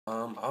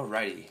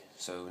Alrighty,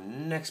 so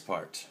next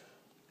part.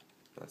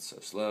 That's so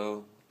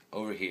slow.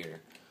 Over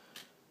here.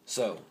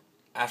 So,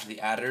 after the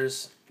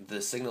adders,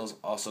 the signals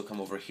also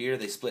come over here.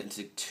 They split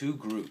into two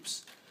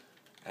groups.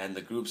 And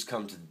the groups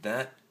come to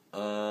that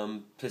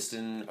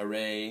piston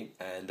array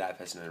and that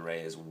piston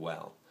array as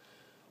well.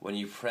 When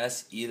you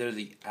press either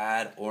the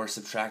add or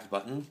subtract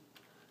button,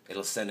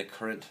 it'll send a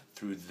current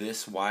through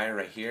this wire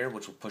right here,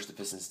 which will push the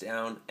pistons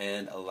down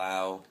and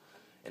allow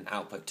an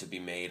output to be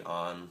made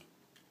on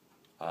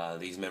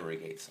these memory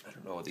gates. I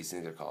don't know what these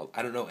things are called.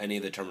 I don't know any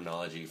of the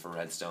terminology for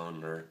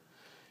redstone or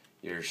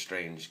your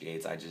strange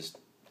gates. I just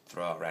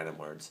throw out random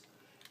words.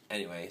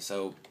 Anyway,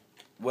 so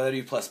whether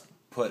you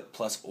put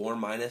plus or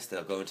minus,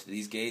 they'll go into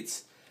these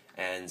gates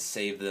and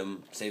save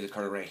the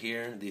current right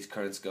here. These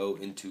currents go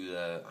into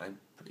the, I'm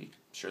pretty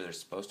sure they're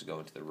supposed to go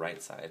into the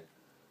right side.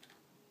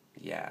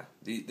 Yeah,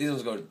 these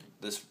ones go,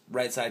 this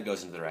right side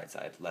goes into the right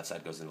side, left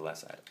side goes into the left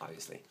side,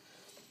 obviously.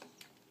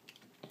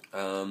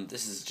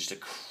 This is just a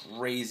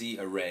crazy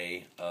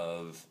array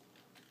of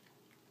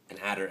an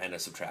adder and a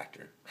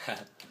subtractor.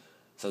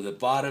 So the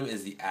bottom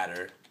is the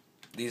adder.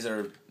 These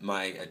are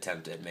my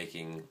attempt at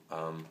making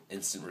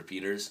instant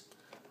repeaters.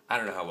 I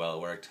don't know how well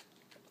it worked.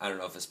 I don't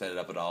know if it sped it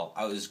up at all.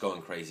 I was just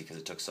going crazy because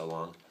it took so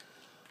long.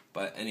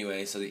 But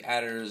anyway, so the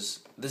adders,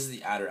 this is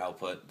the adder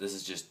output. This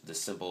is just the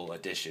simple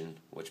addition,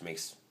 which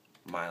makes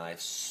my life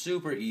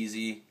super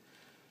easy.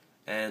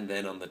 And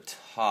then on the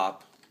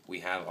top, we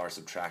have our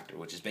subtractor,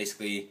 which is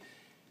basically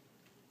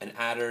an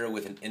adder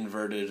with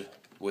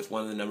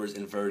one of the numbers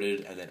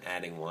inverted and then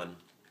adding one.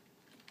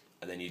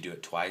 And then you do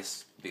it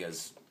twice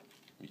because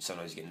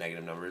sometimes you get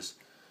negative numbers.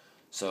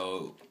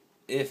 So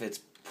if it's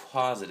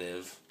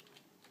positive,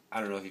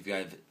 I don't know if you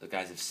guys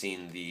have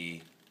seen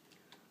the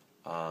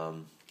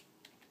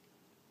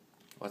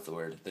what's the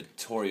word? The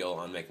tutorial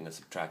on making a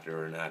subtractor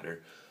or an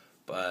adder.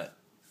 But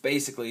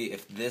basically,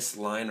 if this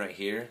line right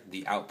here,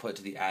 the output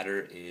to the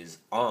adder is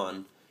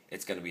on,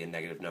 it's going to be a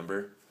negative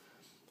number,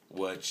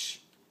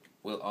 which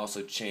will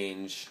also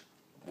change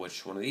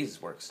which one of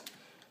these works.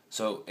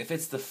 So if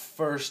it's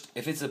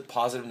a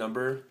positive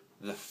number,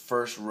 the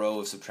first row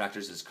of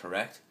subtractors is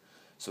correct.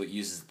 So it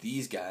uses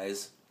these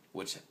guys,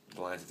 which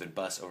the lines have been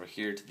bused over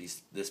here to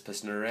this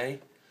piston array,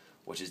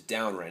 which is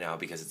down right now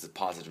because it's a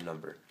positive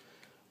number.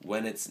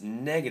 When it's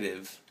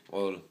negative,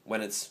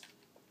 when it's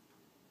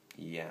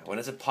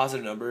a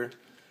positive number,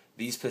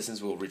 these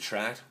pistons will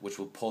retract, which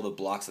will pull the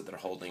blocks that they're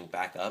holding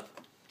back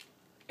up.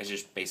 It's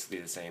just basically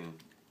the same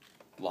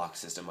lock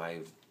system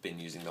I've been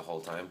using the whole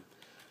time.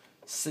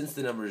 Since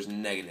the number is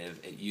negative,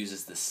 it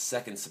uses the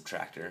second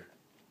subtractor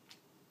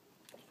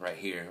right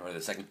here, or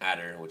the second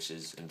adder, which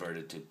is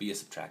inverted to be a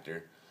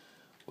subtractor,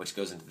 which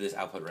goes into this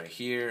output right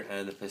here,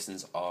 and the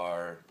pistons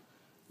are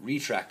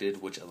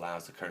retracted, which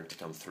allows the current to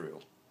come through.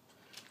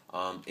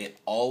 It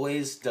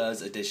always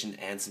does addition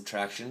and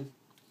subtraction,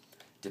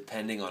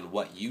 depending on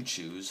what you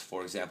choose.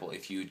 For example,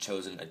 if you had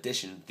chosen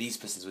addition, these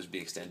pistons would be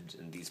extended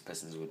and these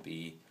pistons would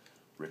be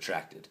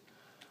retracted.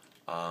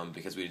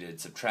 Because we did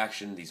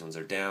subtraction, these ones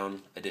are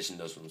down. Addition,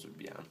 those ones would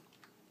be down.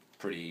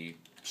 Pretty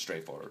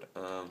straightforward.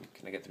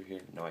 Can I get through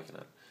here? No, I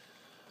cannot.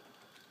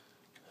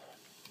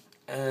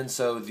 And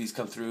so these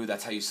come through.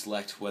 That's how you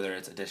select whether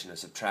it's addition or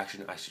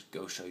subtraction. I should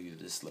go show you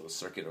this little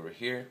circuit over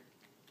here.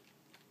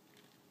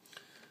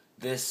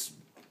 This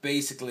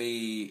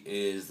basically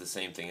is the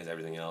same thing as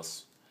everything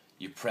else.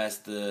 You press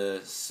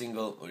the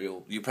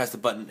you press the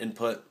button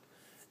input,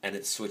 and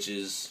it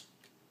switches.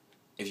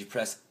 If you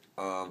press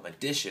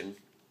addition,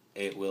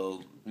 it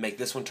will make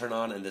this one turn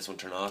on and this one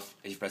turn off.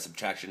 If you press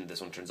subtraction,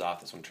 this one turns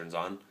off, this one turns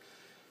on.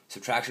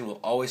 Subtraction will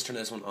always turn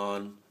this one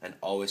on and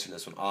always turn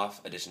this one off.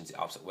 Addition is the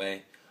opposite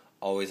way.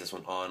 Always this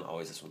one on,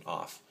 always this one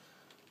off.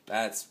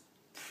 That's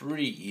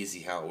pretty easy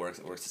how it works.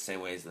 It works the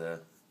same way as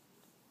the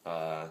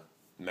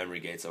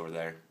memory gates over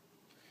there.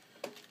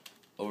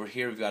 Over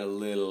here we've got a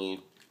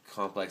little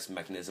complex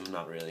mechanism,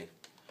 not really.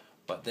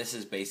 But this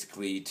is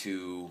basically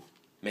to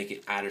make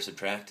it add or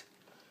subtract.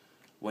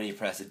 When you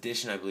press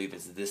addition, I believe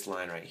it's this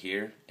line right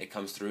here. It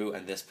comes through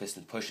and this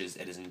piston pushes.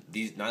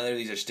 Neither of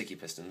these are sticky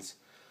pistons.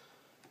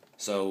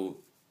 So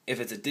if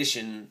it's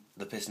addition,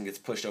 the piston gets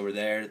pushed over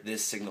there.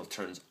 This signal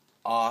turns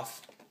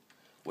off,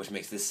 which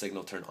makes this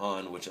signal turn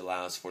on, which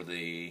allows for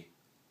the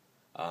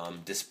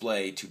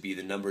display to be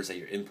the numbers that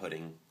you're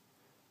inputting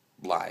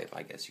live,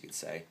 I guess you could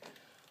say.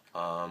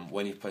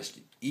 When you push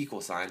the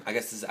equal sign, I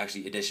guess this is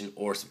actually addition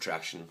or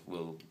subtraction.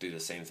 We'll do the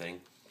same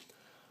thing.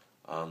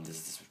 This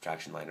is the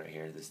subtraction line right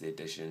here. This is the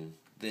addition.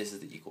 This is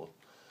the equal.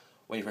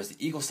 When you press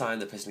the equal sign,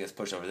 the piston gets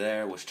pushed over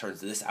there, which turns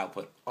this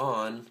output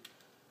on,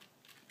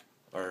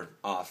 or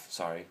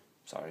off,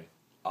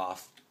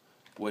 off,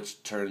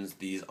 which turns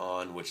these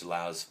on, which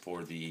allows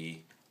for the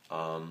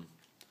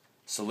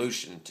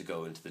solution to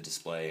go into the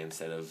display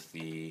instead of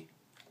the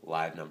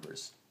live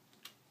numbers.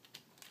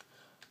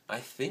 I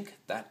think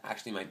that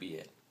actually might be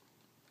it.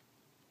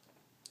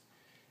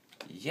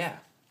 Yeah.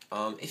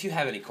 If you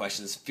have any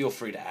questions, feel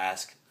free to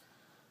ask.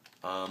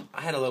 I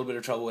had a little bit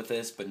of trouble with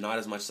this, but not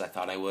as much as I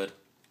thought I would.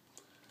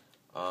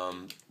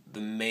 The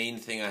main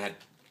thing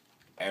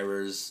I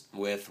errors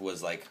with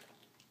was like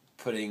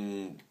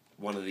putting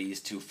one of these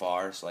too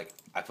far. So like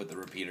I put the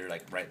repeater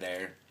like right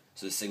there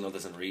so the signal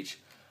doesn't reach.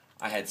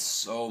 I had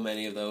so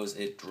many of those,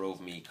 it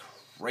drove me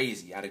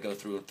crazy. I had to go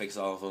through and fix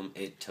all of them.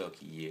 It took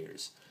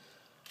years.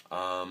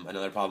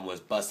 Another problem was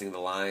busting the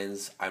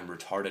lines. I'm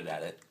retarded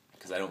at it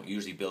because I don't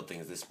usually build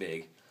things this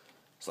big.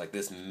 So like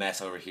this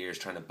mess over here is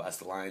trying to bust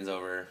the lines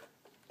over.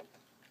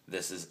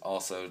 This is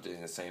also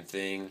doing the same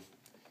thing.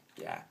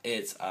 Yeah,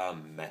 it's a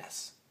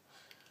mess.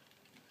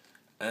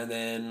 And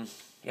then,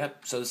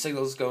 yep, so the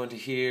signals go into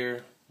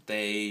here.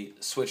 They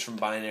switch from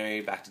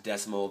binary back to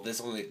decimal.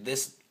 This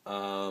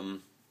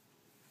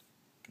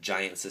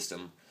giant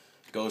system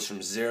goes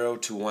from 0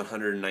 to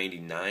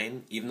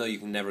 199. Even though you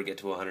can never get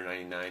to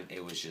 199,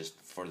 it was just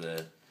for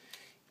the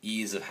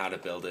ease of how to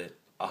build it.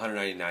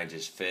 199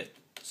 just fit,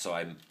 so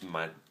I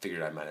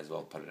figured I might as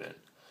well put it in.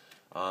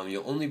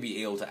 You'll only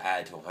be able to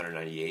add to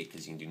 198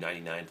 because you can do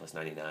 99 plus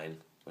 99,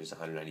 which is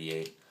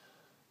 198.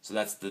 So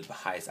that's the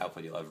highest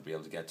output you'll ever be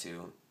able to get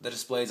to. The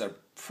displays are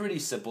pretty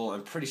simple.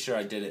 I'm pretty sure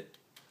I did it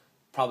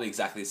probably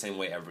exactly the same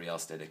way everybody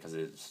else did it because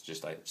it's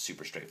just like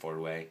super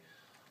straightforward way.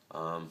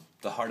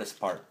 The hardest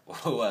part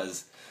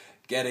was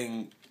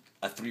getting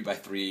a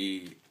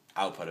 3x3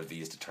 output of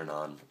these to turn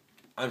on.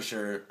 I'm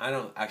sure, I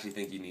don't actually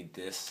think you need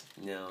this.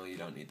 No, you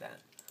don't need that.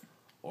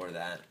 Or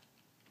that.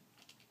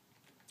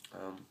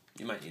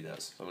 You might need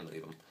those, so I'm going to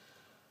leave them.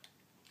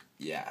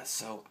 Yeah,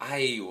 so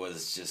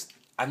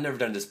I've never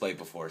done display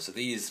before, so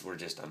these were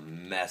just a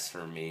mess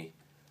for me.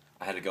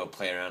 I had to go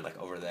play around like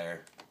over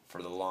there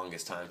for the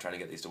longest time trying to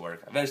get these to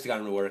work. I eventually got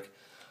them to work,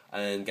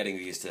 and getting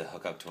these to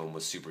hook up to them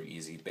was super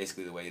easy.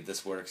 Basically the way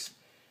this works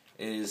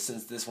is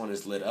since this one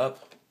is lit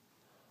up,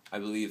 I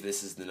believe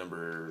this is the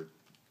number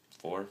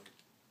 4,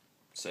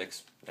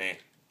 6,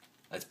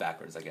 that's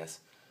backwards I guess.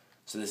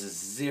 So this is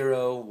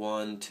 0,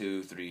 1,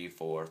 2, 3,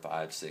 4,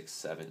 5, 6,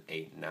 7,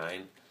 8,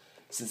 9.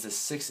 Since the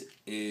 6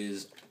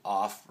 is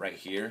off right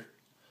here,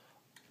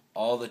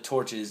 all the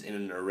torches in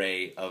an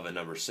array of a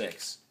number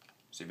 6.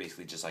 So you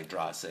basically just like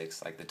draw a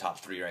 6, like the top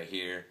 3 right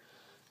here,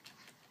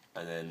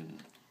 and then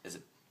is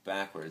it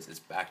backwards? It's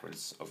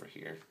backwards over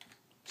here.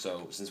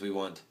 So since we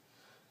want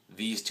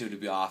these 2 to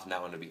be off and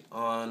that one to be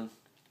on,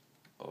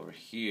 over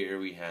here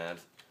we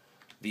have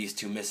these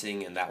 2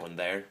 missing and that one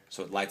there.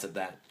 So it lights up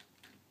that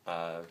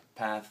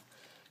path,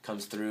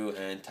 comes through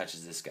and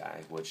touches this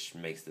guy, which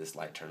makes this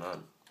light turn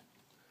on.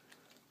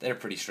 They're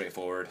pretty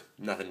straightforward,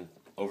 nothing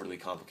overly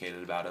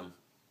complicated about them.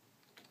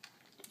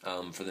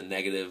 For the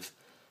negative,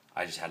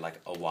 I just had like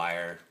a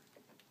wire.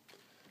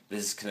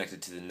 This is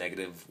connected to the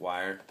negative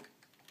wire,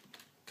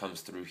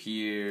 comes through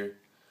here,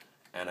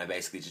 and I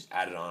basically just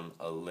added on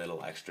a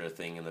little extra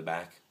thing in the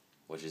back,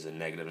 which is a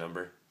negative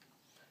number,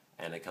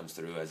 and it comes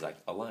through as like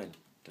a line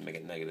to make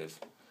it negative.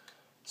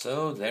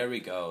 So there we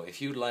go.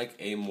 If you'd like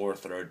a more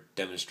thorough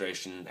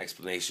demonstration,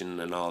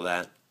 explanation, and all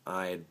that,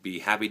 I'd be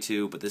happy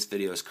to, but this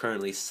video is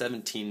currently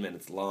 17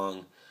 minutes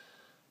long,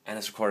 and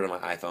it's recorded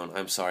on my iPhone.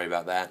 I'm sorry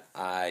about that.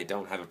 I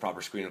don't have a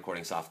proper screen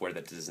recording software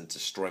that doesn't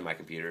destroy my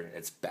computer.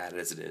 It's bad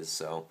as it is,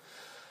 so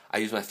I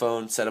use my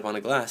phone set up on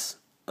a glass.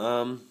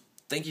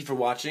 Thank you for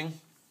watching.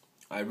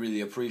 I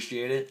really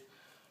appreciate it.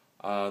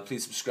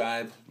 Please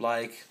subscribe,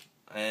 like,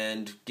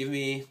 and give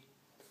me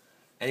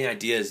any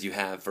ideas you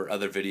have for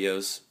other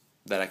videos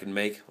that I can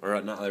make, or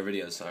not other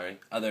videos, sorry,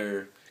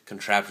 other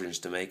contraptions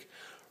to make.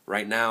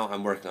 Right now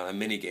I'm working on a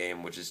mini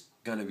game which is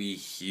going to be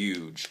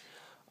huge.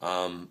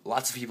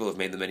 Lots of people have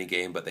made the mini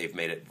game, but they've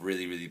made it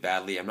really, really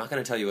badly. I'm not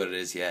going to tell you what it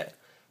is yet,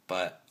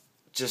 but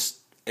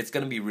it's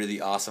going to be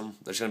really awesome.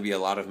 There's going to be a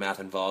lot of math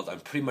involved.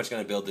 I'm pretty much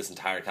going to build this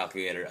entire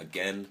calculator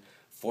again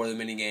for the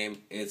mini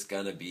game. It's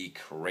going to be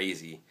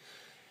crazy.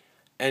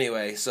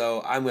 Anyway,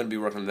 so I'm going to be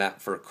working on that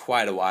for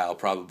quite a while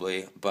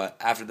probably, but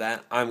after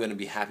that I'm going to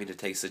be happy to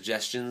take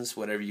suggestions,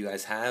 whatever you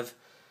guys have.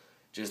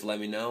 Just let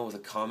me know with a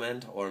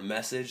comment or a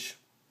message,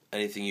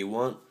 anything you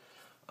want.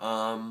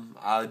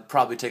 I'd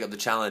probably take up the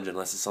challenge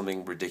unless it's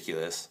something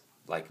ridiculous,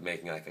 like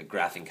making like a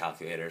graphing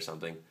calculator or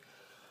something.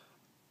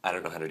 I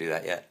don't know how to do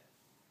that yet.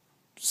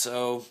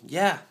 So,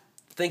 yeah,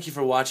 thank you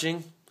for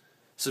watching.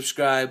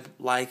 Subscribe,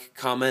 like,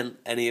 comment,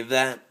 any of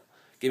that.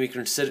 Give me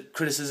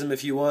criticism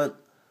if you want.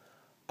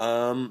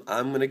 I'm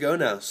going to go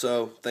now,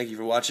 so thank you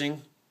for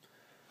watching.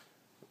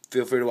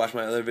 Feel free to watch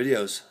my other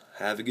videos.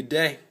 Have a good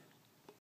day.